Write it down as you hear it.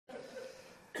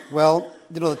Well,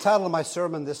 the title of my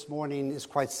sermon this morning is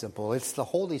quite simple. It's the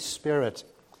Holy Spirit,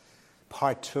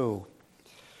 Part 2.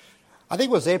 I think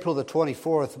it was April the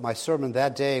 24th. My sermon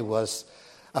that day was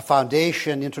a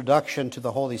foundation introduction to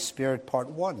the Holy Spirit, Part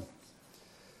 1. It's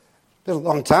been a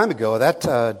long time ago.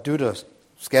 That, due to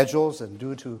schedules and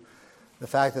due to the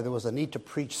fact that there was a need to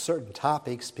preach certain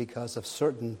topics because of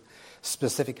certain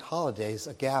specific holidays,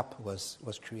 a gap was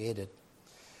created.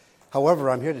 However,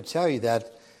 I'm here to tell you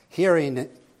that hearing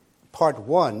Part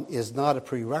 1 is not a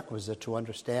prerequisite to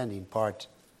understanding Part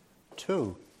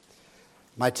 2.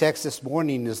 My text this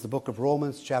morning is the book of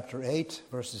Romans, chapter 8,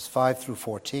 verses 5 through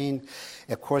 14.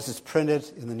 Of course, it's printed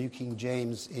in the New King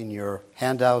James in your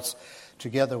handouts,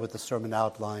 together with the sermon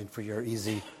outline for your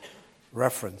easy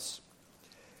reference.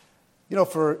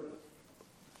 For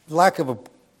lack of a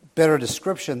better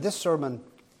description, this sermon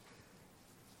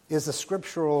is a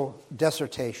scriptural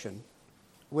dissertation,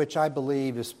 which I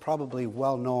believe is probably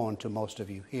well known to most of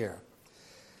you here.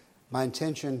 My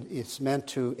intention is meant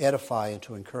to edify and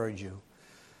to encourage you.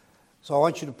 So I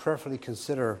want you to prayerfully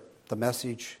consider the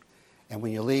message, and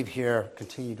when you leave here,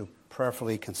 continue to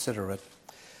prayerfully consider it.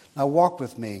 Now walk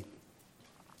with me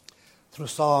through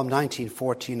Psalm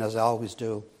 19:14, as I always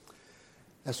do.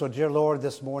 And so, dear Lord,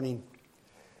 this morning,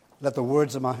 let the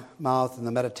words of my mouth and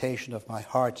the meditation of my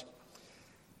heart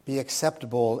be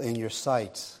acceptable in your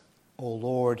sight, O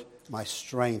Lord, my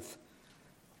strength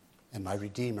and my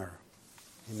Redeemer.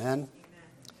 Amen?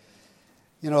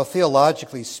 Amen.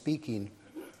 Theologically speaking,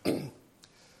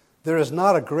 there is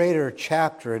not a greater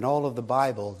chapter in all of the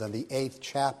Bible than the 8th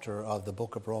chapter of the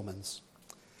book of Romans.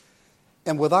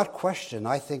 And without question,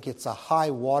 I think it's a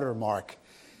high watermark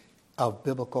of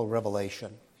biblical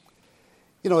revelation.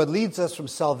 It leads us from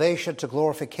salvation to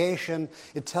glorification.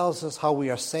 It tells us how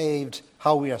we are saved,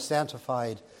 how we are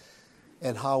sanctified,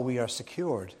 and how we are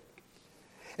secured.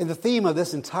 And the theme of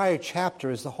this entire chapter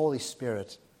is the Holy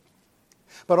Spirit.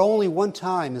 But only one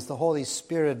time is the Holy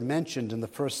Spirit mentioned in the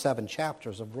first 7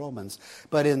 chapters of Romans.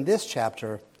 But in this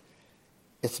chapter,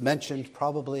 it's mentioned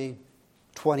probably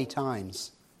 20 times.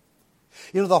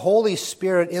 The Holy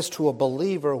Spirit is to a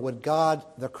believer what God,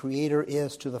 the Creator,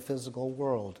 is to the physical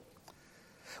world.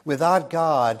 Without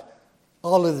God,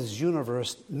 all of this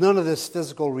universe, none of this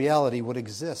physical reality would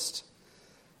exist.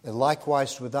 And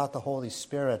likewise, without the Holy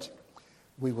Spirit,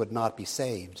 we would not be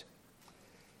saved.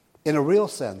 In a real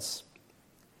sense,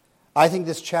 I think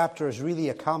this chapter is really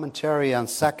a commentary on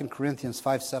 2 Corinthians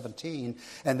 5:17,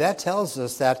 and that tells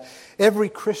us that every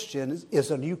Christian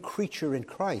is a new creature in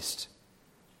Christ.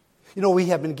 We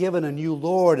have been given a new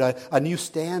Lord, a new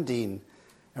standing.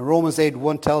 And Romans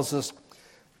 8:1 tells us,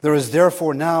 there is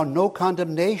therefore now no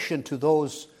condemnation to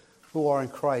those who are in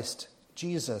Christ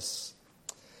Jesus.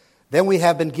 Then we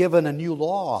have been given a new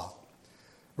law.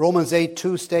 Romans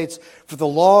 8:2 states, for the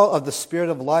law of the Spirit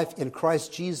of life in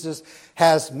Christ Jesus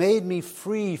has made me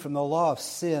free from the law of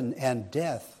sin and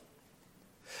death.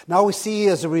 Now we see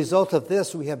as a result of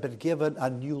this, we have been given a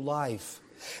new life.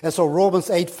 And so Romans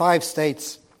 8:5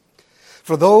 states,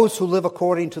 for those who live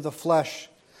according to the flesh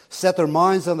set their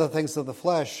minds on the things of the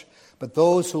flesh, but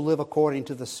those who live according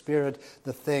to the Spirit,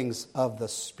 the things of the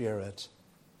Spirit.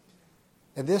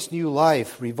 And this new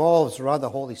life revolves around the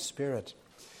Holy Spirit.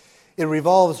 It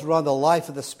revolves around the life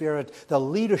of the Spirit, the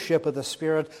leadership of the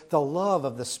Spirit, the love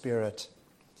of the Spirit.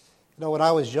 When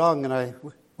I was young and I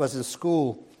was in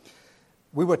school,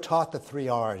 we were taught the 3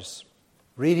 R's: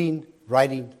 reading,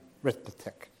 writing,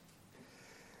 arithmetic.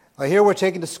 Here we're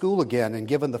taken to school again and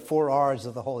given the 4 R's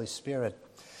of the Holy Spirit.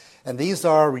 And these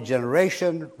are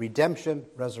regeneration, redemption,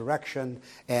 resurrection,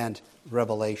 and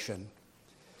revelation.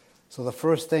 So the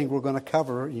first thing we're going to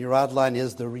cover in your outline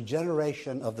is the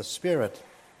regeneration of the Spirit.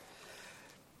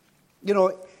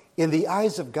 In the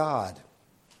eyes of God,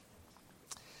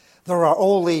 there are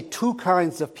only 2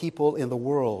 kinds of people in the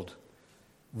world: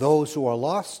 those who are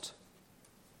lost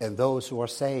and those who are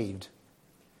saved.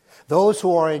 Those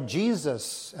who are in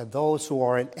Jesus and those who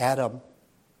are in Adam.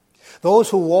 Those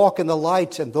who walk in the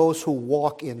light and those who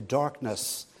walk in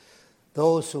darkness.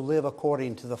 Those who live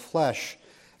according to the flesh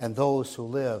and those who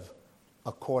live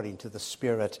according to the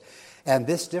Spirit. And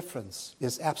this difference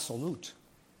is absolute.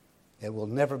 It will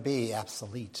never be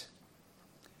obsolete.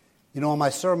 In my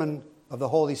sermon of the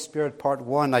Holy Spirit, Part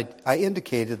 1, I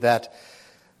indicated that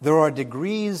there are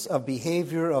degrees of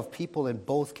behavior of people in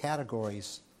both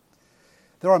categories.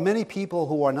 There are many people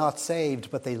who are not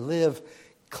saved, but they live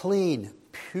clean,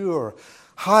 pure,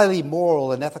 highly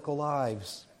moral and ethical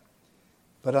lives.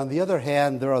 But on the other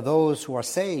hand, there are those who are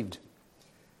saved,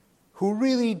 who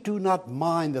really do not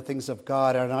mind the things of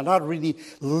God and are not really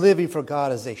living for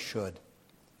God as they should.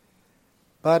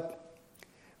 But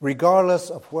regardless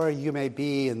of where you may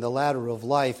be in the ladder of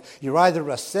life, you're either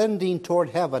ascending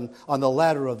toward heaven on the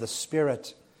ladder of the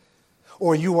Spirit,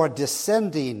 or you are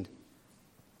descending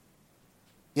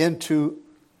into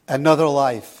another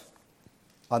life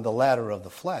on the ladder of the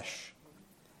flesh.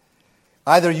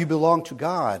 Either you belong to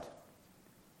God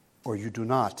or you do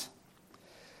not.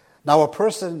 Now, a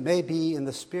person may be in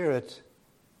the Spirit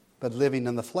but living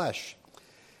in the flesh.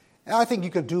 And I think you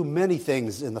can do many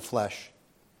things in the flesh.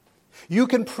 You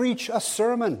can preach a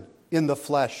sermon in the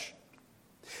flesh.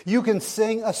 You can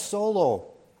sing a solo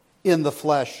in the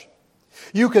flesh.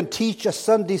 You can teach a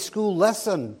Sunday school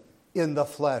lesson in the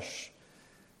flesh.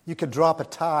 You can drop a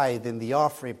tithe in the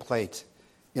offering plate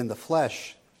in the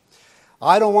flesh.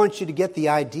 I don't want you to get the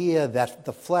idea that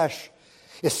the flesh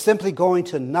is simply going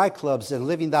to nightclubs and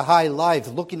living the high life,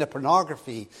 looking at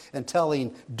pornography and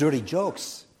telling dirty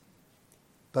jokes.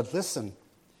 But listen,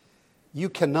 you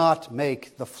cannot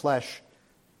make the flesh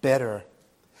better.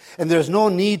 And there's no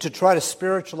need to try to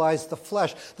spiritualize the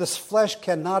flesh. This flesh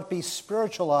cannot be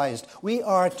spiritualized. We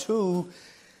are to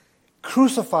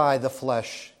crucify the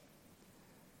flesh.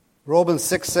 Romans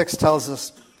 6:6 tells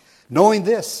us, knowing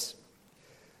this,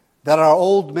 that our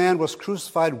old man was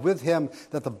crucified with him,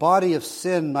 that the body of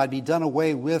sin might be done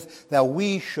away with, that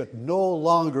we should no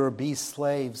longer be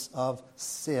slaves of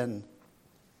sin.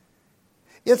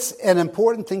 It's an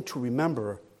important thing to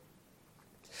remember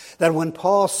that when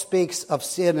Paul speaks of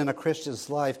sin in a Christian's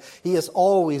life, he is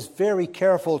always very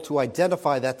careful to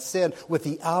identify that sin with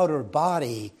the outer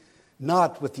body,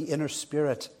 not with the inner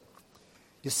spirit.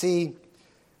 You see,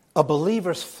 a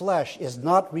believer's flesh is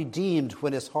not redeemed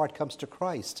when his heart comes to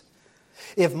Christ.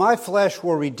 If my flesh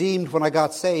were redeemed when I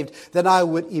got saved, then I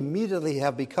would immediately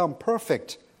have become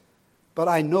perfect. But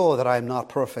I know that I am not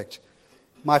perfect.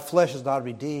 My flesh is not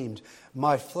redeemed.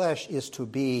 My flesh is to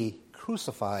be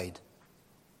crucified.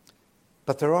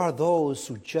 But there are those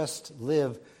who just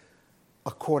live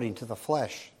according to the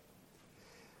flesh.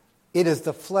 It is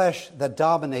the flesh that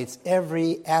dominates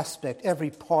every aspect, every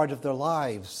part of their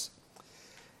lives.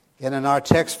 And in our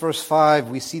text, verse 5,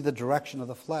 we see the direction of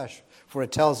the flesh. For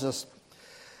it tells us,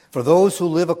 for those who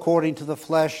live according to the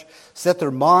flesh set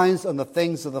their minds on the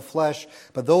things of the flesh,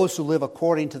 but those who live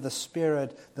according to the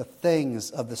Spirit, the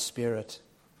things of the Spirit.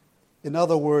 In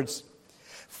other words,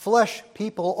 flesh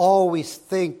people always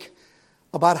think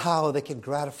about how they can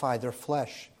gratify their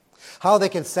flesh, how they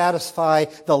can satisfy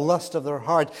the lust of their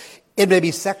heart. It may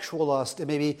be sexual lust, it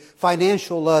may be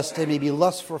financial lust, it may be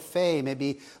lust for fame, it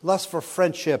may be lust for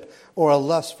friendship, or a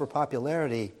lust for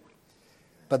popularity.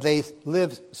 But they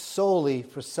live solely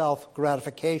for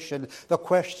self-gratification. The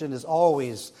question is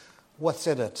always, what's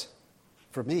in it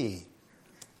for me?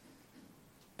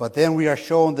 But then we are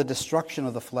shown the destruction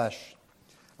of the flesh.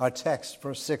 Our text,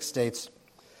 verse 6 states,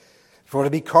 for to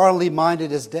be carnally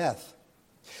minded is death,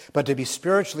 but to be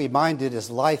spiritually minded is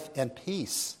life and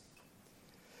peace.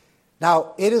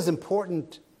 Now, it is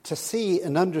important to see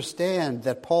and understand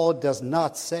that Paul does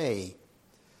not say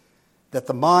that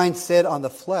the mind set on the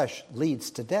flesh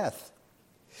leads to death.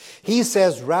 He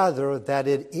says rather that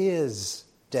it is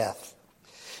death.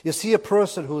 You see, a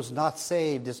person who is not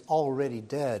saved is already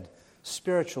dead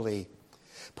spiritually.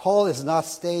 Paul is not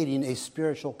stating a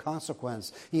spiritual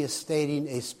consequence. He is stating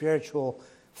a spiritual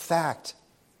fact.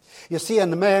 You see, a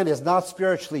man is not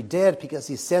spiritually dead because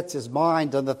he sets his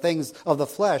mind on the things of the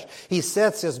flesh. He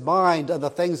sets his mind on the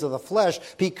things of the flesh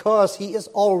because he is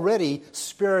already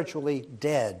spiritually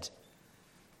dead.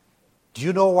 Do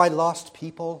you know why lost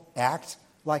people act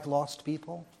like lost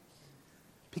people?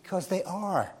 Because they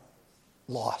are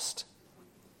lost.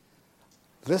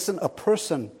 Listen, a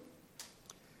person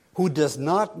who does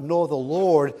not know the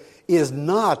Lord is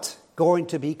not going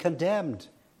to be condemned.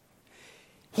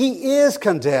 He is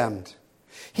condemned.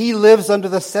 He lives under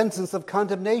the sentence of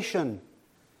condemnation.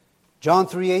 John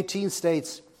 3:18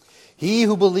 states, he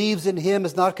who believes in him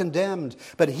is not condemned,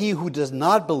 but he who does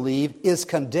not believe is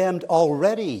condemned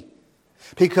already,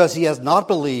 because he has not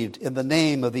believed in the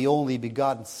name of the only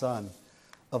begotten Son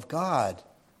of God.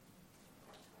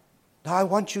 Now I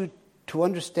want you to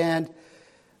understand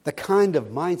the kind of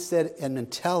mindset and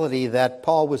mentality that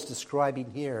Paul was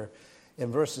describing here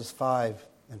in verses 5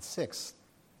 and 6.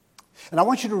 And I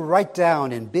want you to write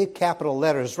down in big capital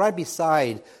letters right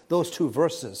beside those two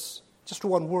verses, just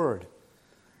one word,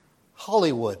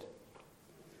 Hollywood.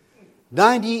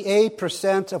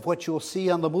 98% of what you'll see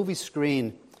on the movie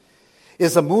screen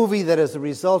is a movie that is the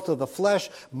result of the flesh,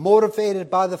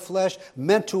 motivated by the flesh,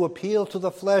 meant to appeal to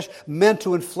the flesh, meant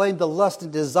to inflame the lust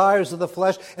and desires of the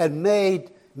flesh, and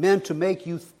meant to make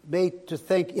you made to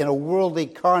think in a worldly,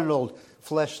 carnal,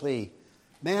 fleshly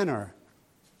manner.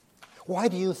 Why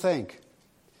do you think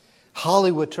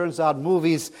Hollywood turns out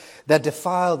movies that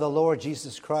defile the Lord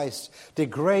Jesus Christ,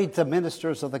 degrade the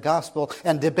ministers of the gospel,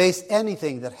 and debase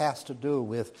anything that has to do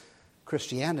with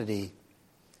Christianity.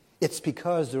 It's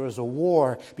because there is a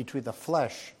war between the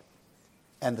flesh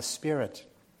and the Spirit.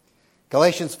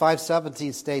 Galatians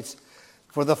 5:17 states,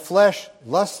 "For the flesh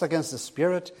lusts against the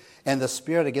Spirit, and the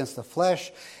Spirit against the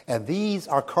flesh, and these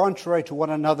are contrary to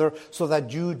one another, so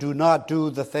that you do not do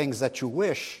the things that you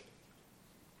wish."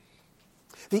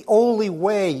 The only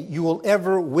way you will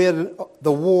ever win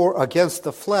the war against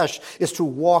the flesh is to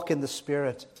walk in the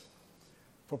Spirit.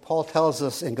 For Paul tells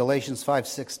us in Galatians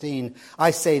 5:16,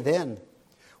 "I say then,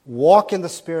 walk in the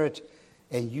Spirit,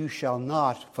 and you shall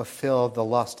not fulfill the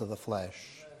lust of the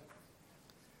flesh."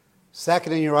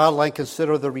 Second, in your outline,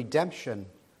 consider the redemption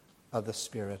of the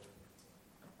Spirit.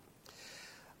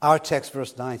 Our text,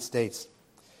 verse 9, states,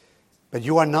 "But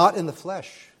you are not in the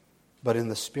flesh, but in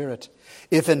the Spirit,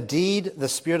 if indeed the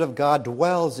Spirit of God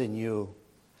dwells in you.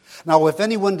 Now, if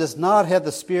anyone does not have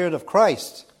the Spirit of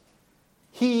Christ,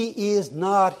 he is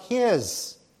not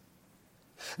his."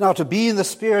 Now, to be in the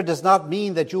Spirit does not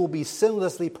mean that you will be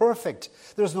sinlessly perfect.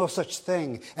 There's no such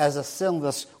thing as a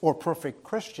sinless or perfect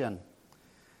Christian.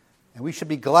 And we should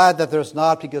be glad that there's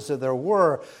not, because if there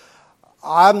were,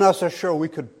 I'm not so sure we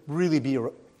could really be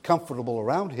comfortable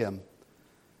around him.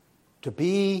 To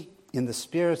be in the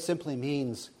Spirit simply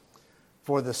means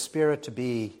for the Spirit to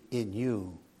be in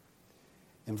you.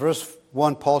 In verse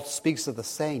 1, Paul speaks of the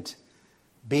saint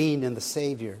being in the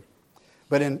Savior.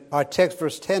 But in our text,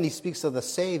 verse 10, he speaks of the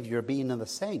Savior being in the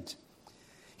saint.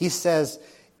 He says,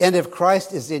 "And if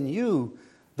Christ is in you,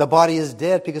 the body is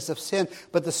dead because of sin,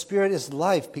 but the Spirit is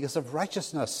life because of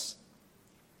righteousness."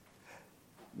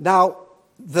 Now,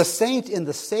 the saint in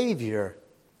the Savior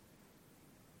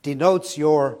denotes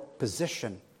your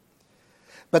position.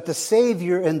 But the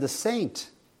Savior in the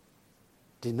saint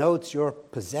denotes your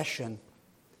possession.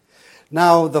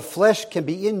 Now, the flesh can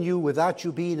be in you without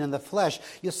you being in the flesh.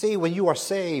 You see, when you are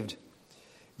saved,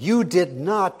 you did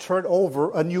not turn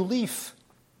over a new leaf.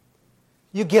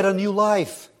 You get a new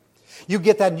life. You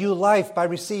get that new life by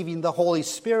receiving the Holy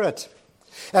Spirit.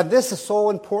 And this is so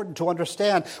important to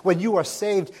understand. When you are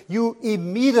saved, you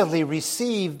immediately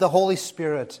receive the Holy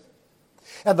Spirit.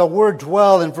 And the word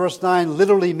dwell in verse 9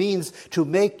 literally means to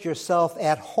make yourself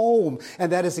at home.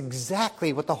 And that is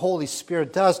exactly what the Holy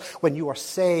Spirit does when you are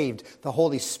saved. The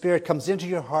Holy Spirit comes into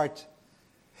your heart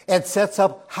and sets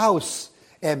up house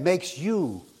and makes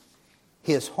you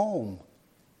his home.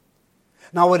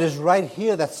 Now, it is right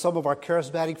here that some of our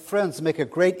charismatic friends make a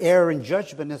great error in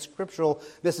judgment and scriptural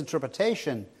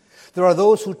misinterpretation. There are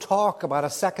those who talk about a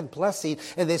second blessing,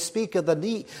 and they speak of the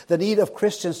need of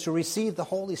Christians to receive the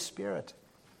Holy Spirit.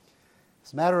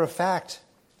 As a matter of fact,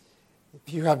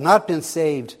 if you have not been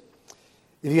saved,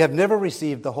 if you have never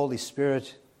received the Holy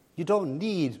Spirit, you don't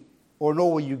need or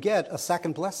nor will you get a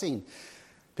second blessing,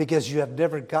 because you have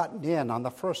never gotten in on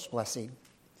the first blessing.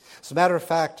 As a matter of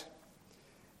fact,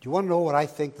 do you want to know what I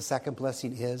think the second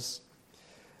blessing is?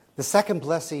 The second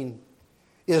blessing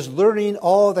is learning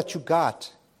all that you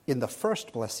got in the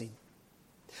first blessing.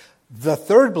 The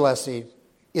third blessing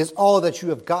is all that you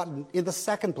have gotten in the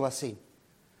second blessing.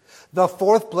 The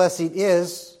fourth blessing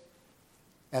is,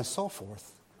 and so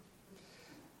forth.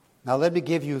 Now let me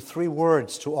give you 3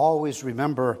 words to always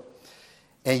remember,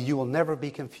 and you will never be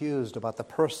confused about the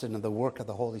person and the work of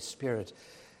the Holy Spirit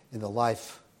in the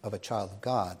life of a child of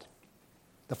God.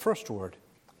 The first word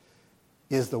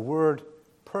is the word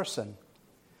person.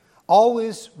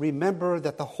 Always remember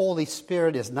that the Holy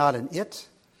Spirit is not an it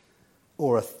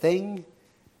or a thing.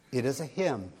 It is a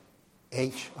him.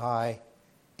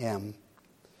 H-I-M.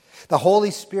 The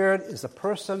Holy Spirit is a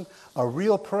person, a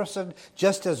real person,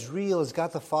 just as real as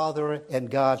God the Father and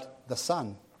God the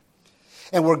Son.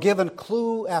 And we're given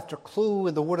clue after clue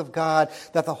in the Word of God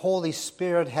that the Holy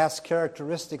Spirit has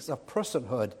characteristics of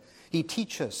personhood. He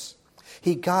teaches,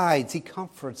 He guides, He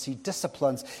comforts, He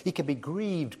disciplines. He can be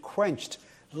grieved, quenched,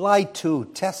 lied to,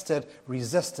 tested,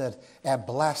 resisted, and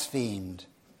blasphemed.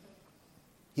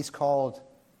 He's called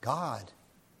God,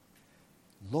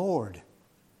 Lord.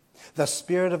 The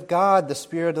Spirit of God, the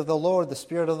Spirit of the Lord, the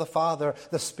Spirit of the Father,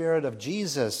 the Spirit of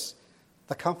Jesus,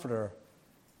 the Comforter,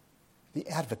 the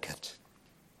Advocate.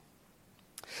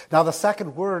 Now, the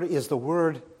second word is the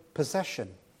word possession.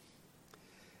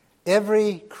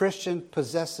 Every Christian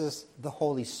possesses the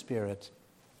Holy Spirit.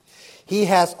 He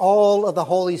has all of the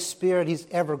Holy Spirit he's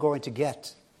ever going to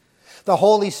get. The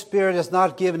Holy Spirit is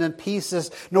not given in pieces,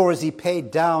 nor is He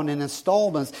paid down in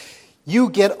installments. You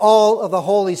get all of the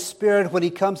Holy Spirit when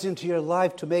He comes into your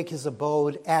life to make His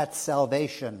abode at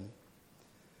salvation.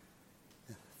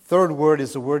 Third word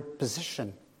is the word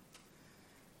position.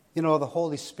 You know, the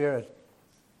Holy Spirit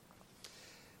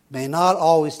may not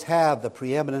always have the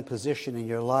preeminent position in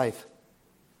your life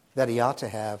that he ought to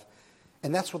have,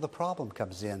 and that's where the problem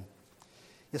comes in.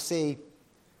 You see,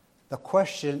 the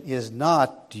question is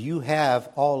not, do you have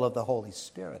all of the Holy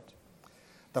Spirit?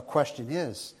 The question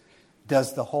is,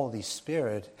 does the Holy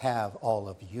Spirit have all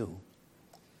of you?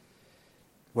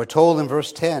 We're told in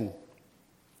verse 10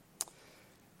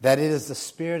 that it is the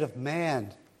spirit of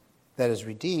man that is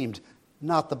redeemed,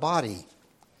 not the body.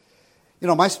 You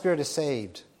know, my spirit is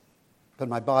saved, but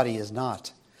my body is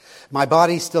not. My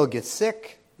body still gets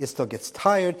sick. It still gets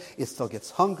tired. It still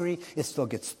gets hungry. It still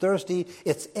gets thirsty.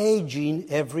 It's aging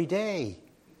every day.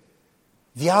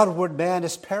 The outward man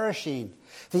is perishing.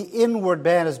 The inward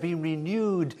man is being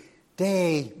renewed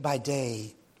day by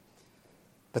day.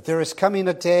 But there is coming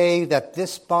a day that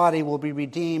this body will be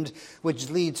redeemed, which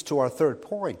leads to our third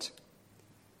point.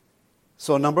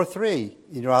 So number 3,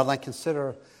 in your outline,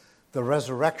 consider the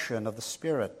resurrection of the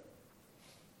Spirit.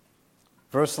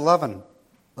 Verse 11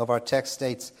 of our text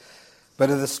states, "But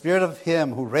if the Spirit of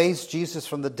him who raised Jesus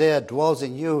from the dead dwells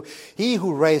in you, he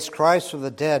who raised Christ from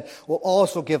the dead will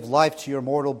also give life to your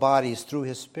mortal bodies through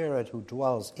his Spirit who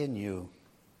dwells in you."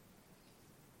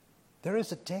 There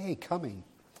is a day coming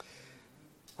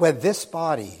when this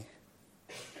body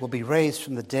will be raised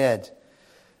from the dead.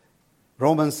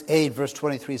 Romans 8, verse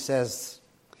 23 says,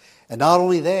 "And not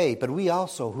only they, but we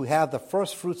also, who have the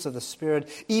first fruits of the Spirit,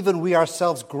 even we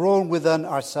ourselves groan within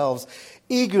ourselves,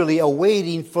 eagerly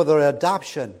awaiting for the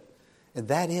adoption," and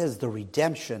that is the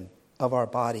redemption of our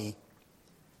body.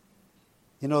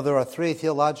 You know, there are 3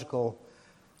 theological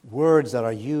words that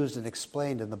are used and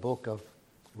explained in the book of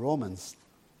Romans.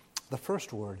 The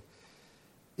first word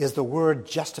is the word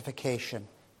justification.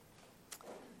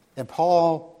 And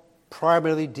Paul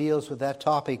primarily deals with that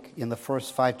topic in the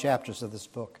first 5 chapters of this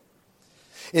book.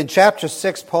 In chapter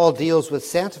 6, Paul deals with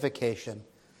sanctification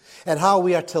and how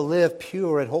we are to live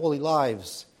pure and holy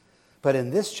lives. But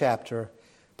in this chapter,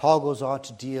 Paul goes on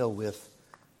to deal with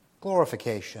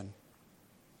glorification.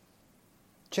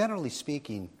 Generally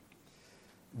speaking,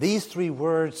 these 3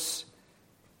 words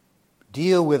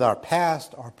deal with our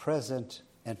past, our present,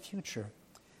 and future.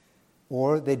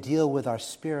 Or they deal with our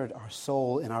spirit, our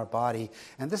soul, and our body.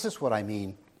 And this is what I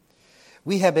mean.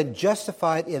 We have been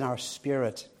justified in our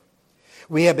spirit.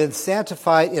 We have been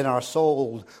sanctified in our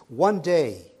soul. One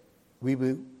day, we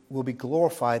will be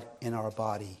glorified in our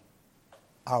body,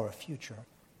 our future.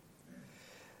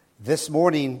 This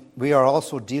morning, we are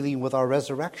also dealing with our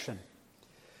resurrection.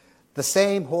 The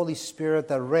same Holy Spirit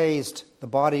that raised the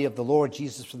body of the Lord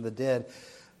Jesus from the dead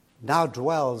now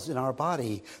dwells in our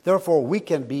body. Therefore, we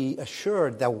can be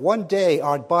assured that one day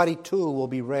our body too will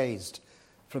be raised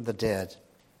from the dead.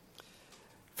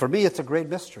 For me, it's a great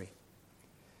mystery,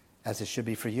 as it should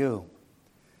be for you.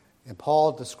 And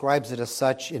Paul describes it as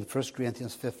such in 1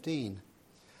 Corinthians 15.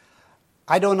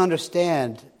 I don't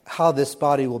understand how this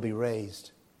body will be raised,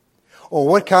 or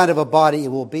what kind of a body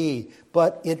it will be,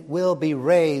 but it will be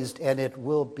raised, and it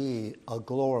will be a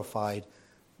glorified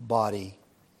body.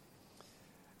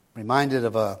 Reminded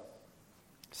of a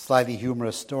slightly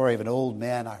humorous story of an old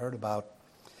man I heard about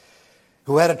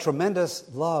who had a tremendous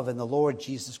love in the Lord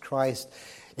Jesus Christ,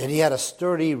 and he had a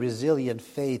sturdy, resilient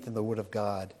faith in the Word of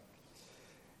God.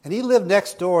 And he lived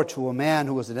next door to a man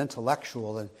who was an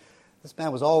intellectual, and this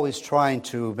man was always trying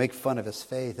to make fun of his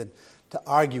faith and to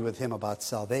argue with him about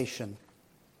salvation.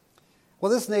 Well,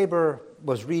 this neighbor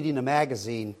was reading a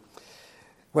magazine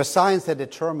where science had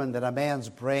determined that a man's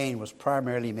brain was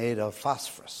primarily made of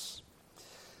phosphorus.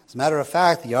 As a matter of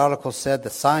fact, the article said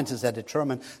that scientists had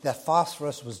determined that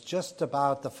phosphorus was just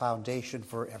about the foundation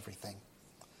for everything.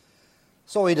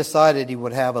 So he decided he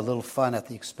would have a little fun at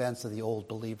the expense of the old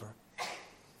believer.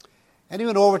 And he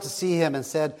went over to see him and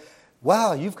said,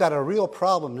 "Wow, you've got a real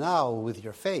problem now with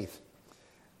your faith."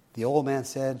 The old man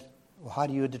said, "Well, how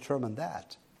do you determine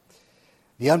that?"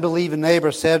 The unbelieving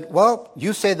neighbor said, "Well,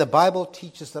 you say the Bible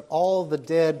teaches that all the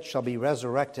dead shall be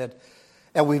resurrected,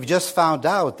 and we've just found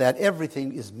out that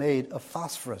everything is made of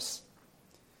phosphorus.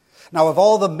 Now, if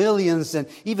all the millions and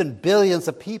even billions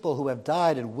of people who have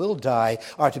died and will die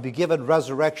are to be given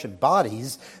resurrection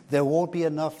bodies, there won't be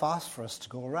enough phosphorus to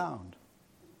go around."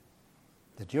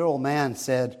 The dear old man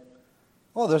said,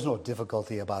 "Oh, there's no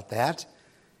difficulty about that."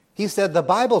 He said, "The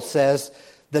Bible says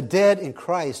the dead in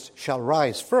Christ shall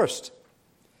rise first.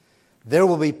 There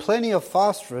will be plenty of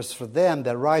phosphorus for them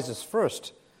that rises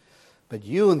first. But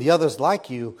you and the others like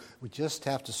you would just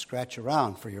have to scratch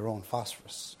around for your own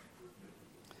phosphorus."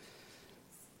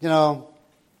 You know,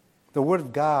 the Word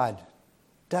of God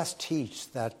does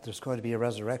teach that there's going to be a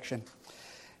resurrection.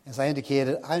 As I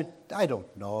indicated, I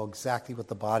don't know exactly what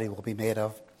the body will be made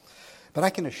of, but I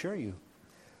can assure you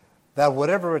that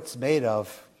whatever it's made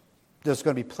of, there's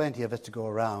going to be plenty of it to go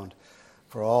around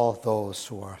for all those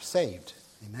who are saved.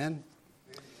 Amen?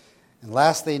 And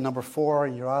lastly, number 4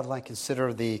 in your outline,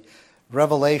 consider the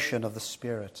revelation of the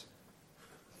Spirit.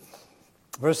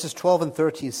 Verses 12 and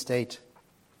 13 state,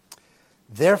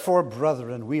 "Therefore,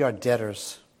 brethren, we are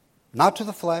debtors, not to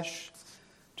the flesh,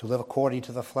 to live according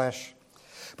to the flesh.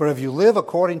 But if you live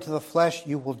according to the flesh,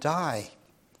 you will die.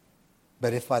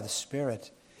 But if by the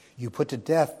Spirit you put to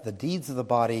death the deeds of the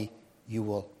body, you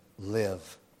will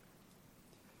live."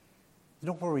 You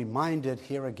know, we're reminded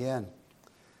here again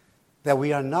that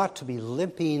we are not to be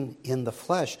limping in the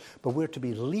flesh, but we're to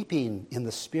be leaping in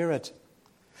the Spirit.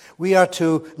 We are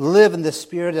to live in the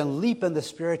Spirit and leap in the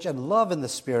Spirit and love in the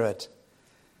Spirit.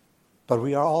 But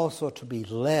we are also to be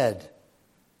led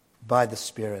by the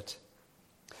Spirit.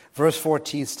 Verse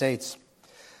 14 states,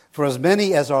 "For as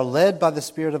many as are led by the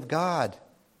Spirit of God,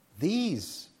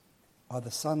 these are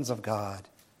the sons of God."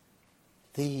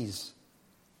 These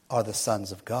are the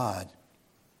sons of God.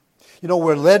 You know,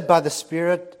 we're led by the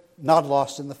Spirit, not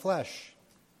lost in the flesh.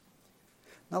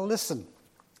 Now listen,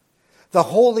 the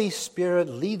Holy Spirit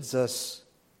leads us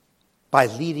by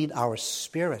leading our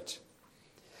spirit.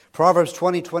 Proverbs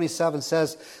 20:27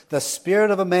 says, "The spirit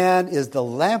of a man is the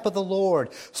lamp of the Lord,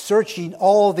 searching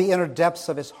all the inner depths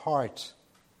of his heart."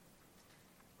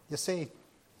 You see,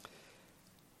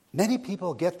 many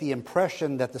people get the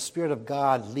impression that the Spirit of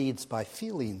God leads by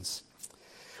feelings.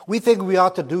 We think we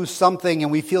ought to do something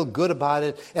and we feel good about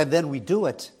it, and then we do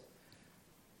it.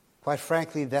 Quite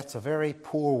frankly, that's a very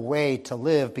poor way to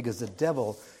live, because the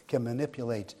devil can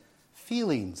manipulate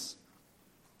feelings.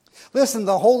 Listen,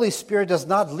 the Holy Spirit does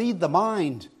not lead the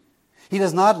mind. He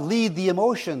does not lead the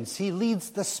emotions. He leads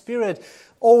the Spirit.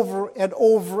 Over and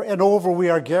over and over, we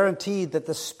are guaranteed that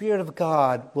the Spirit of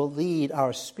God will lead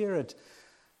our spirit.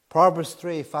 Proverbs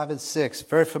 3:5 and 6,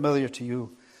 very familiar to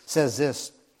you, says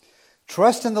this,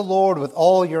 "Trust in the Lord with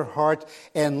all your heart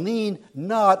and lean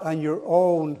not on your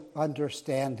own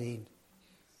understanding.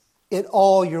 In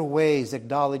all your ways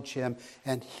acknowledge him,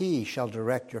 and he shall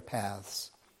direct your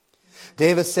paths."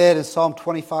 David said in Psalm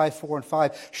 25:4 and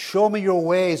 5, "Show me your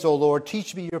ways, O Lord.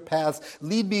 Teach me your paths.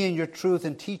 Lead me in your truth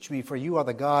and teach me, for you are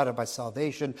the God of my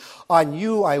salvation. On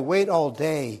you I wait all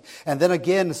day." And then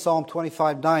again in Psalm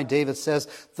 25:9, David says,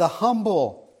 "The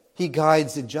humble he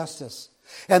guides in justice,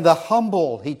 and the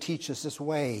humble he teaches his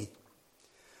way."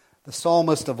 The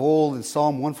psalmist of old in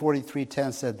Psalm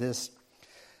 143:10 said this,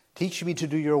 "Teach me to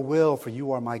do your will, for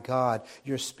you are my God.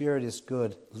 Your spirit is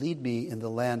good. Lead me in the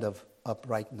land of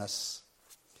uprightness."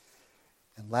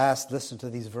 And last, listen to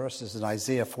these verses in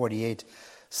Isaiah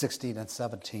 48:16 and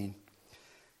 17.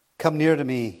 "Come near to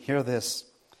me, hear this.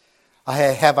 I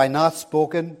have not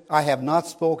spoken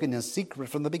in secret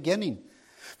from the beginning.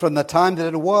 From the time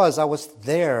that it was, I was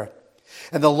there.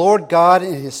 And the Lord God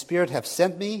and his Spirit have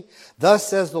sent me. Thus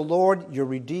says the Lord, your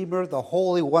Redeemer, the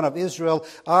Holy One of Israel.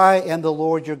 I am the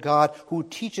Lord your God, who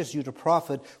teaches you to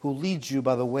profit, who leads you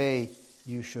by the way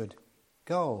you should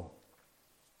go."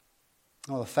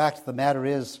 Well, the fact of the matter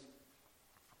is,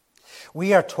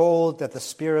 we are told that the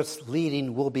Spirit's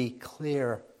leading will be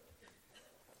clear.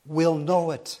 We'll know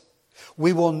it.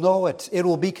 We will know it. It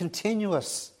will be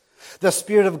continuous. The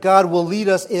Spirit of God will lead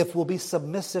us if we'll be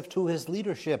submissive to his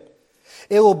leadership.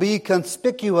 It will be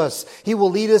conspicuous. He will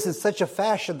lead us in such a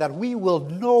fashion that we will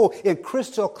know in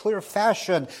crystal clear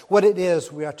fashion what it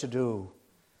is we are to do.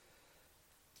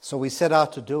 So we set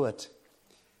out to do it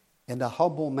in a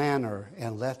humble manner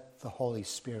and let the Holy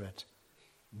Spirit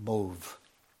move.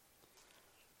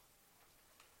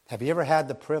 Have you ever had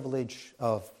the privilege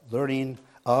of learning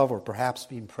of, or perhaps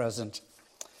being present,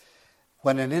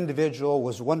 when an individual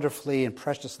was wonderfully and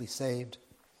preciously saved?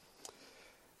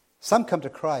 Some come to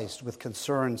Christ with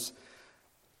concerns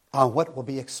on what will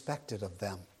be expected of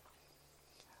them.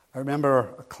 I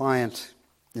remember a client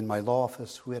in my law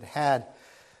office who had had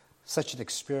such an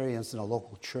experience in a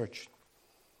local church.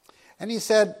 And he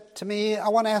said to me, "I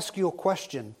want to ask you a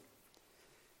question."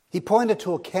 He pointed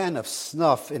to a can of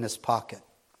snuff in his pocket.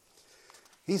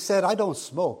 He said, "I don't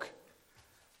smoke,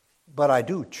 but I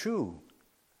do chew."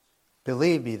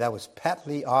 Believe me, that was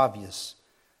patently obvious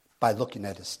by looking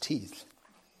at his teeth.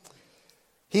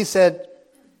 He said,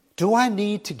 "Do I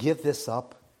need to give this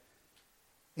up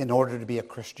in order to be a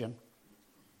Christian?"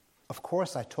 Of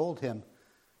course, I told him,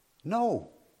 no.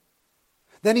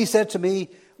 Then he said to me,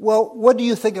 "Well, what do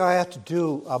you think I have to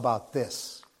do about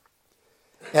this?"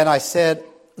 And I said,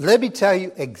 "Let me tell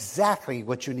you exactly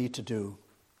what you need to do.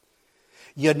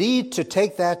 You need to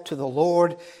take that to the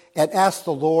Lord and ask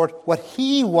the Lord what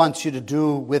He wants you to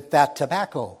do with that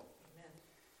tobacco.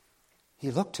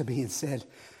 He looked to me and said,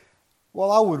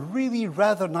 well, I would really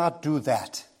rather not do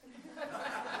that.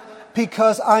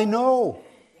 Because I know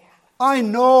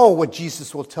what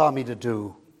Jesus will tell me to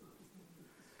do.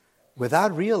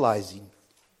 Without realizing,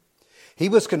 he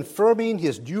was confirming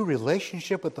his new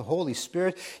relationship with the Holy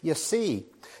Spirit. You see,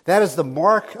 that is the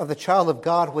mark of the child of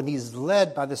God when he's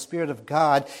led by the Spirit of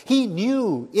God. He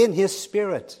knew in his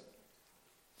spirit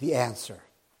the answer.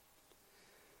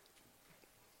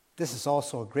 This is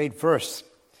also a great verse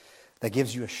that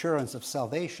gives you assurance of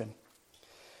salvation.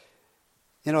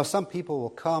 You know, some people will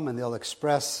come and they'll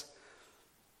express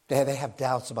they have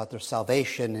doubts about their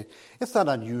salvation. It's not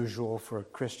unusual for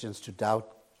Christians to doubt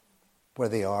where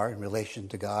they are in relation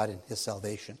to God and His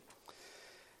salvation.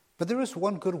 But there is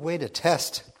one good way to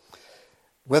test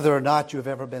whether or not you have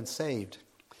ever been saved.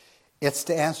 It's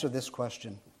to answer this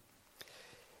question.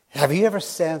 Have you ever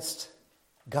sensed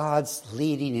God's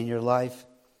leading in your life?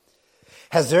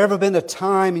 Has there ever been a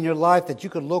time in your life that you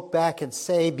could look back and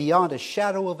say, beyond a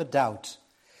shadow of a doubt,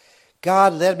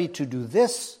 God led me to do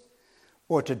this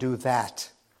or to do that?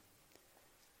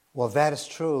 Well, that is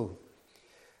true.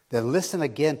 Then listen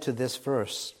again to this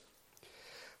verse.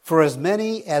 For as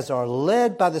many as are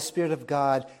led by the Spirit of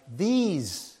God,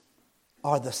 these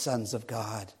are the sons of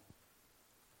God.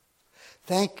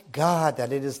 Thank God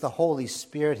that it is the Holy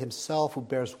Spirit Himself who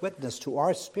bears witness to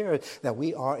our spirit that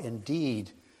we are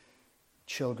indeed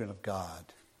children of God.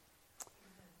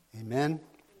 Amen.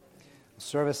 The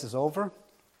service is over.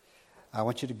 I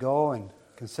want you to go and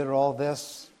consider all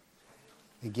this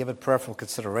and give it prayerful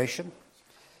consideration.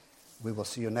 We will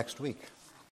see you next week.